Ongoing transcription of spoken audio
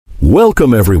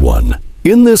Welcome everyone!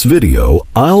 In this video,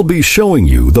 I'll be showing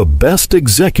you the best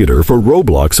executor for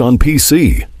Roblox on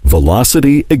PC,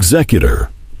 Velocity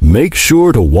Executor. Make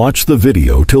sure to watch the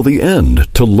video till the end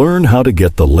to learn how to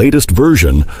get the latest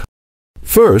version.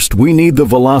 First, we need the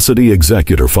Velocity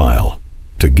Executor file.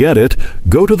 To get it,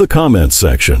 go to the comments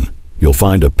section. You'll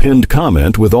find a pinned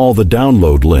comment with all the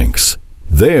download links.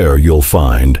 There you'll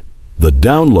find the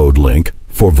download link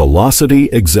for Velocity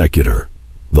Executor,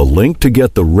 the link to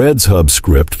get the RedsHub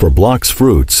script for blox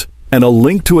fruits, and a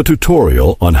link to a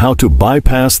tutorial on how to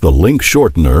bypass the link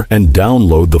shortener and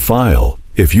download the file.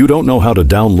 If you don't know how to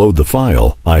download the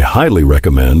file, I highly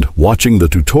recommend watching the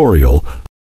tutorial.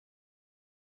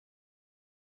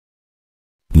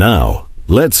 Now,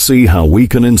 let's see how we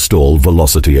can install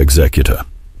Velocity Executor.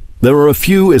 There are a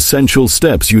few essential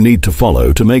steps you need to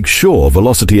follow to make sure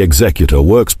Velocity Executor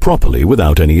works properly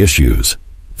without any issues.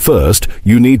 First,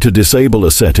 you need to disable a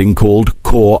setting called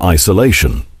Core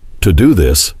Isolation. To do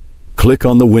this, click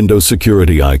on the Windows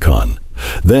Security icon.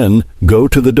 Then, go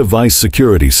to the Device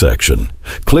Security section.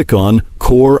 Click on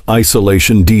Core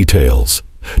Isolation Details.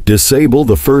 Disable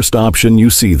the first option you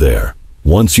see there.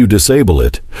 Once you disable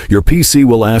it, your PC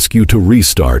will ask you to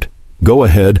restart. Go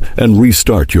ahead and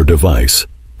restart your device.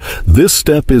 This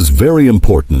step is very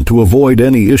important to avoid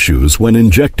any issues when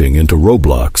injecting into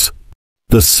Roblox.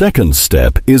 The second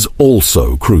step is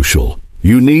also crucial.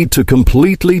 You need to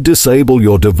completely disable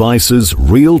your device's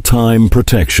real-time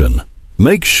protection.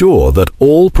 Make sure that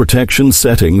all protection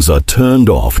settings are turned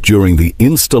off during the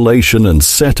installation and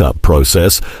setup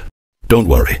process. Don't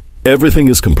worry, everything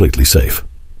is completely safe.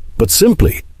 But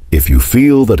simply, if you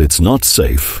feel that it's not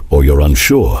safe or you're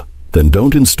unsure, then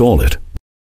don't install it.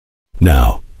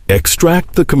 Now,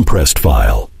 extract the compressed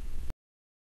file.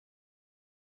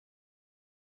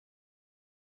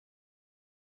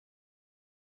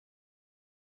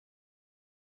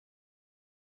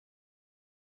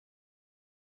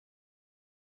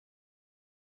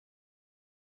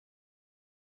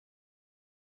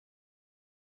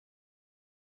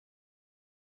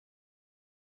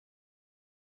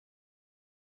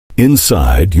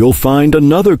 Inside, you'll find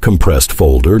another compressed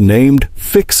folder named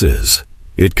Fixes.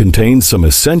 It contains some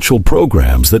essential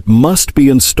programs that must be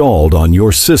installed on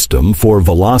your system for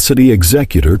Velocity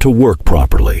Executor to work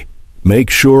properly. Make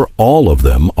sure all of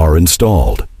them are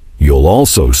installed. You'll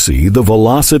also see the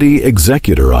Velocity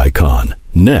Executor icon.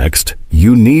 Next,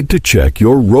 you need to check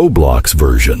your Roblox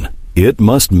version. It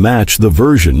must match the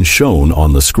version shown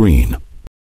on the screen.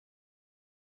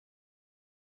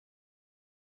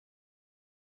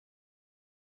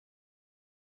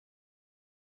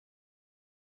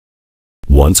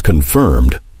 Once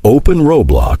confirmed, open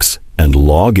Roblox and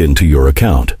log into your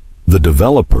account. The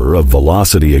developer of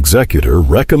Velocity Executor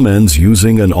recommends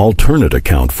using an alternate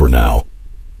account for now.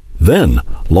 Then,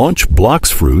 launch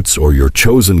blox fruits or your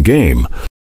chosen game.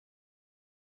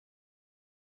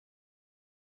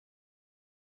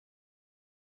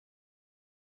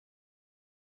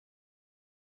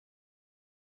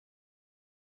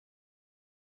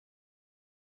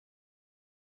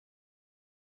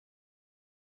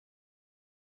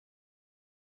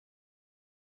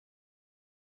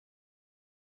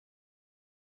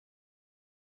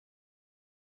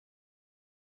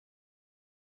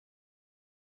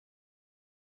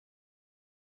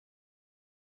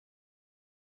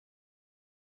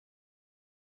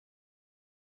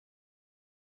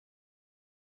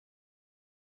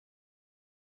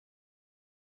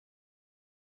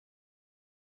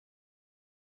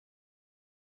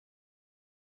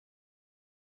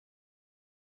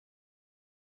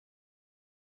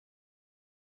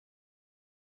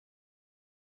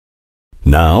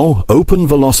 Now, open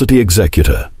Velocity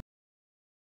Executor.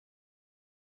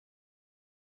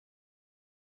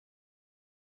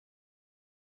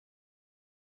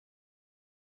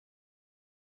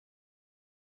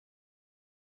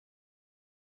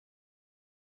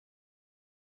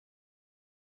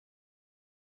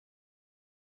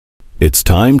 It's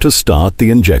time to start the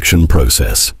injection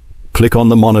process. Click on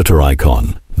the monitor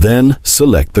icon, then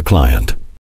select the client.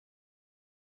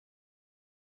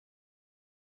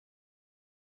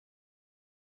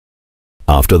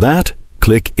 After that,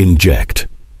 click Inject.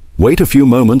 Wait a few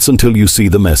moments until you see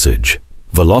the message.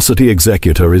 Velocity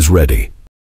Executor is ready.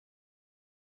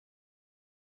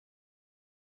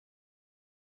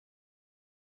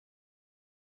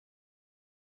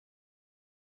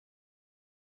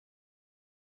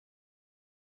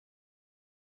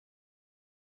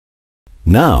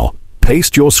 Now,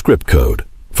 paste your script code.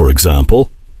 For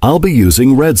example, I'll be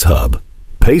using RedsHub.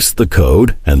 Paste the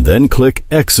code and then click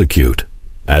Execute.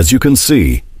 As you can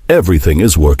see, everything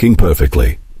is working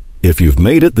perfectly. If you've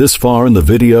made it this far in the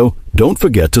video, Don't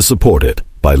forget to support it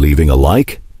by leaving a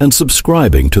like and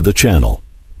subscribing to the channel.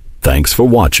 Thanks for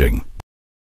watching.